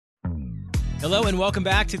Hello and welcome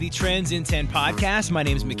back to the Trends in 10 podcast. My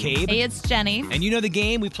name is McCabe. Hey, it's Jenny. And you know the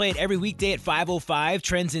game. We play it every weekday at 5:05,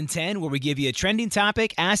 Trends in 10, where we give you a trending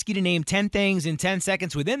topic, ask you to name 10 things in 10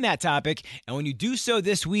 seconds within that topic. And when you do so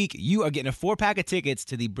this week, you are getting a 4-pack of tickets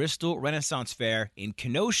to the Bristol Renaissance Fair in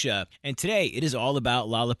Kenosha. And today, it is all about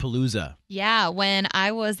Lollapalooza. Yeah, when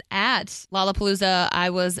I was at Lollapalooza,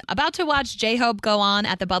 I was about to watch J-Hope go on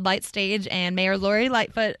at the Bud Light stage, and Mayor Lori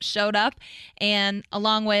Lightfoot showed up, and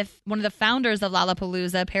along with one of the founders of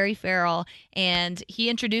Lollapalooza, Perry Farrell, and he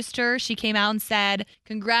introduced her. She came out and said,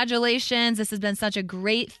 "Congratulations, this has been such a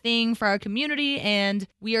great thing for our community, and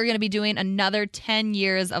we are going to be doing another 10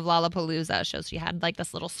 years of Lollapalooza." So she had like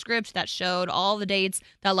this little script that showed all the dates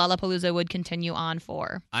that Lollapalooza would continue on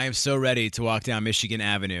for. I am so ready to walk down Michigan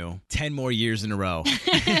Avenue 10 more years in a row.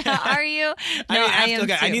 Are you? No, I am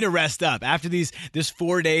too. I need to rest up. After this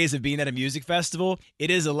 4 days of being at a music festival,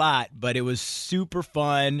 it is a lot, but it was super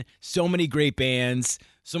fun. So many great bands,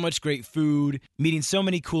 so much great food, meeting so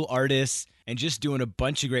many cool artists, and just doing a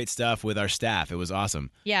bunch of great stuff with our staff. It was awesome.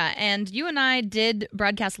 Yeah, and you and I did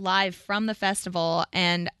broadcast live from the festival,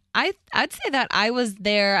 and I'd say that I was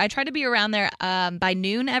there. I tried to be around there by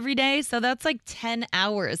noon every day, so that's like 10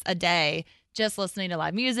 hours a day just listening to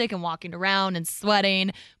live music and walking around and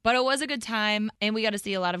sweating. But it was a good time, and we got to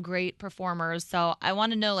see a lot of great performers. So I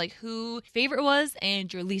want to know like who favorite was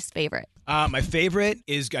and your least favorite. My favorite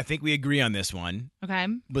is, I think we agree on this one, Okay.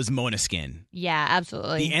 was Måneskin. Yeah,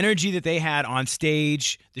 absolutely. The energy that they had on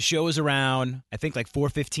stage, the show was around, I think like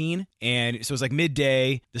 4:15, and so it was like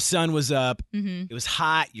midday, the sun was up, It was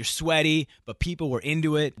hot, you're sweaty, but people were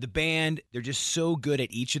into it. The band, they're just so good at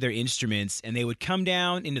each of their instruments, and they would come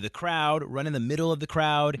down into the crowd, run in the middle of the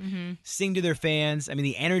crowd, sing to their fans. I mean,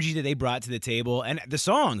 the energy that they brought to the table, and the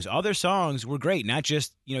songs, all their songs were great, not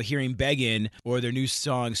just, hearing Beggin' or their new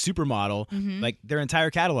song, Supermodel. Like, their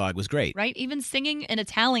entire catalog was great. Right? Even singing in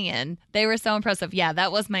Italian, they were so impressive. Yeah,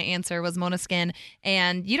 that was my answer, was Måneskin.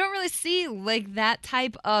 And you don't really see like that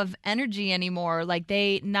type of energy anymore. Like,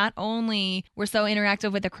 they not only were so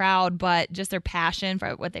interactive with the crowd, but just their passion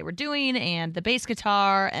for what they were doing, and the bass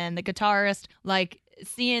guitar and the guitarist, like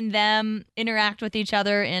seeing them interact with each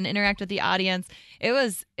other and interact with the audience. It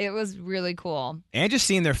was really cool. And just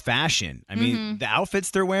seeing their fashion. I mean, the outfits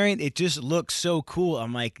they're wearing, it just looks so cool.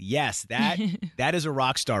 I'm like, yes, that is a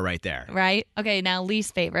rock star right there. Right? Okay, now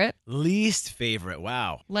least favorite. Least favorite.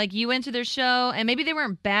 Wow. Like, you went to their show, and maybe they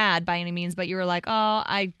weren't bad by any means, but you were like, oh,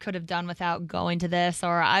 I could have done without going to this,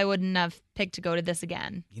 or I wouldn't have picked to go to this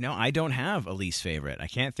again. I don't have a least favorite. I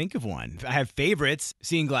can't think of one. I have favorites.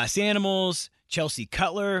 Seeing Glass Animals, Chelsea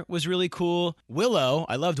Cutler was really cool. Willow,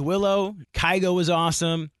 I loved Willow. Kygo was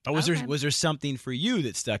awesome. But was there something for you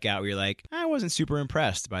that stuck out where you're like, I wasn't super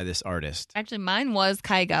impressed by this artist? Actually, mine was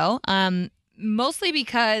Kygo. Mostly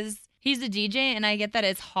because he's a DJ, and I get that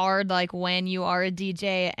it's hard, like, when you are a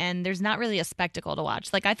DJ and there's not really a spectacle to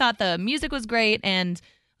watch. Like, I thought the music was great, and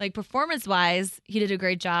like performance-wise, he did a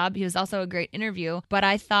great job. He was also a great interview. But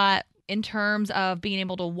I thought, in terms of being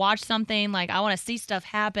able to watch something, like, I want to see stuff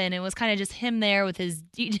happen, it was kind of just him there with his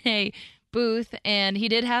DJ booth, and he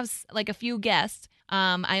did have like a few guests.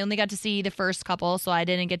 I only got to see the first couple, so I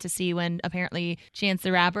didn't get to see when apparently Chance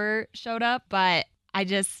the Rapper showed up, but I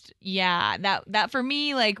just, that for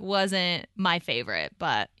me, like, wasn't my favorite,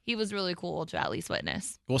 but he was really cool to at least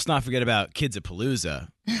witness. Well, let's not forget about Kids at Palooza.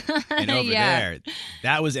 And over there,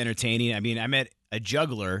 that was entertaining. I mean, I met a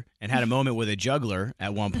juggler and had a moment with a juggler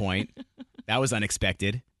at one point. That was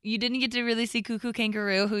unexpected. You didn't get to really see Cuckoo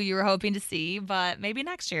Kangaroo, who you were hoping to see, but maybe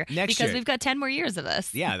next year. Because we've got 10 more years of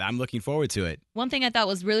this. Yeah, I'm looking forward to it. One thing I thought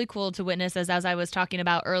was really cool to witness is, as I was talking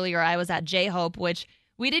about earlier, I was at J-Hope, which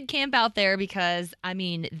we did camp out there because, I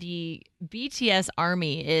mean, the BTS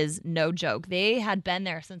army is no joke. They had been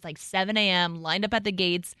there since like 7 a.m., lined up at the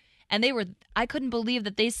gates. And I couldn't believe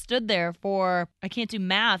that they stood there for, I can't do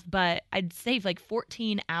math, but I'd say like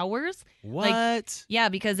 14 hours. What? Like, yeah,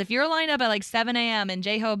 because if you're lined up at like 7 a.m. and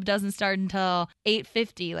J-Hope doesn't start until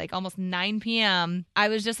 8:50, like almost 9 p.m., I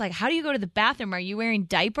was just like, how do you go to the bathroom? Are you wearing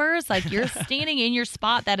diapers? Like, you're standing in your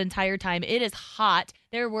spot that entire time. It is hot.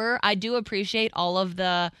 I do appreciate all of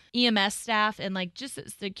the EMS staff and like just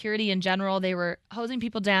security in general. They were hosing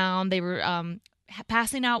people down. They were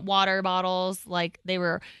passing out water bottles. Like, they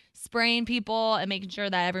were spraying people and making sure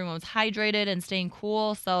that everyone was hydrated and staying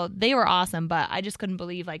cool. So they were awesome, but I just couldn't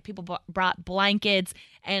believe, like, people brought blankets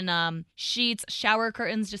and sheets, shower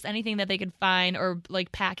curtains, just anything that they could find or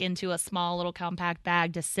like pack into a small little compact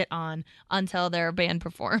bag to sit on until their band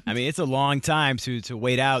performed. I mean, it's a long time to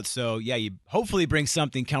wait out. So yeah, you hopefully bring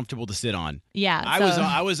something comfortable to sit on. Yeah.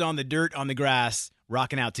 I was on the dirt on the grass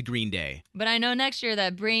rocking out to Green Day. But I know next year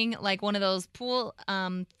that bring like one of those pool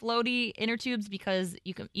floaty inner tubes because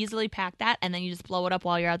you can easily pack that and then you just blow it up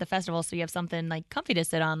while you're at the festival so you have something like comfy to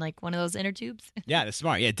sit on, like one of those inner tubes. Yeah, that's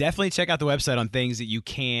smart. Yeah, definitely check out the website on things that you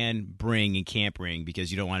can bring and can't bring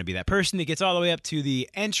because you don't want to be that person that gets all the way up to the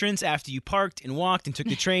entrance after you parked and walked and took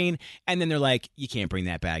the train and then they're like, you can't bring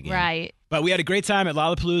that bag in. Right. But we had a great time at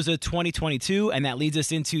Lollapalooza 2022, and that leads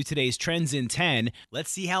us into today's Trends in 10. Let's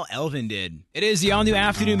see how Elvin did. It is the all-new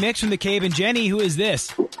afternoon mix from the Cave and Jenny. Who is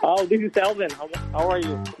this? Oh, this is Elvin. How are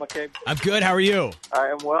you, McCabe? I'm good. How are you? I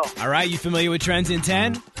am well. All right, you familiar with Trends in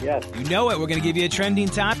 10? Yes. You know it. We're going to give you a trending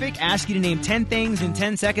topic, ask you to name 10 things in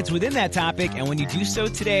 10 seconds within that topic, and when you do so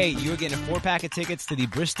today, you're getting a 4-pack of tickets to the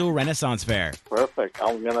Bristol Renaissance Fair. Perfect.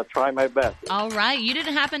 I'm going to try my best. All right. You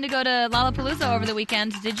didn't happen to go to Lollapalooza over the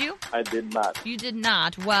weekend, did you? I did not. You did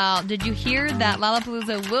not. Well, did you hear that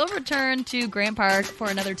Lollapalooza will return to Grant Park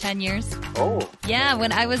for another 10 years? Oh. Yeah,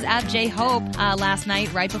 when I was at J-Hope last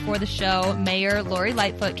night, right before the show, Mayor Lori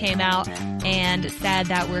Lightfoot came out and said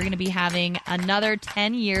that we're going to be having another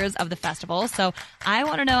 10 years of the festival. So I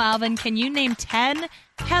want to know, Alvin, can you name 10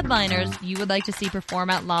 headliners you would like to see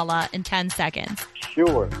perform at Lolla in 10 seconds?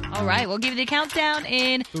 Sure. All right, we'll give you the countdown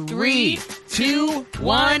in 3, 2,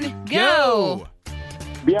 1, go!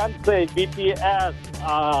 Beyonce, BTS,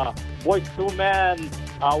 Boyz II Men,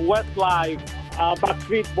 Westlife,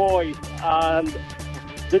 Backstreet Boys, and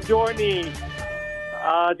The Journey,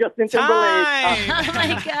 Justin Timberlake. Oh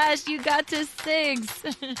my gosh, you got to 6.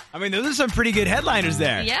 I mean, those are some pretty good headliners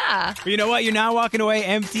there. Yeah. But you know what? You're not walking away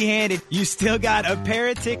empty-handed. You still got a pair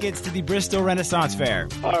of tickets to the Bristol Renaissance Fair.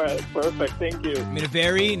 All right, perfect. Thank you. I mean, a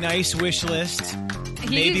very nice wish list.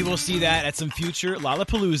 Maybe we'll see that at some future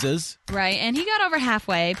Lollapaloozas. Right, and he got over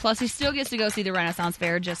halfway. Plus, he still gets to go see the Renaissance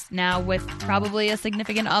Fair, just now with probably a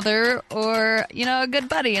significant other or, a good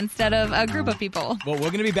buddy instead of a group of people. Well, we're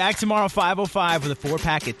going to be back tomorrow 5:05 with a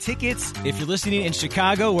 4-pack of tickets. If you're listening in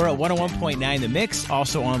Chicago, we're at 101.9 The Mix,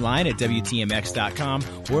 also online at WTMX.com,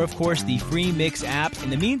 or, of course, the free Mix app. In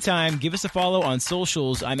the meantime, give us a follow on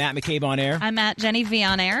socials. I'm at McCabe on Air. I'm at Jenny V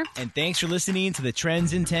on Air. And thanks for listening to the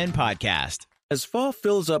Trends in 10 podcast. As fall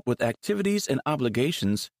fills up with activities and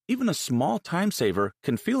obligations, even a small time saver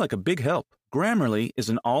can feel like a big help. Grammarly is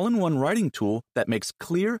an all-in-one writing tool that makes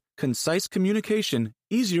clear, concise communication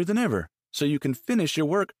easier than ever, so you can finish your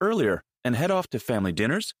work earlier and head off to family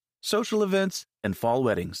dinners, social events, and fall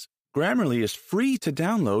weddings. Grammarly is free to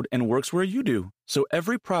download and works where you do, so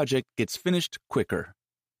every project gets finished quicker.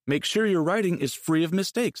 Make sure your writing is free of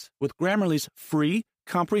mistakes with Grammarly's free,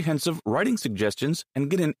 comprehensive writing suggestions and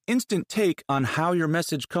get an instant take on how your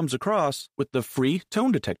message comes across with the free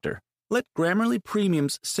tone detector. Let Grammarly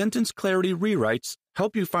Premium's sentence clarity rewrites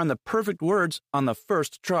help you find the perfect words on the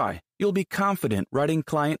first try. You'll be confident writing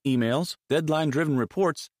client emails, deadline-driven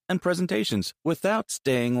reports, and presentations without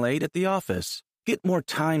staying late at the office. Get more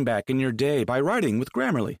time back in your day by writing with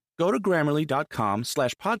Grammarly. Go to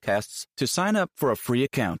Grammarly.com/podcasts to sign up for a free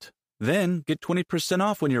account. Then get 20%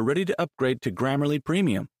 off when you're ready to upgrade to Grammarly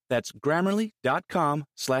Premium. That's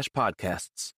Grammarly.com/podcasts.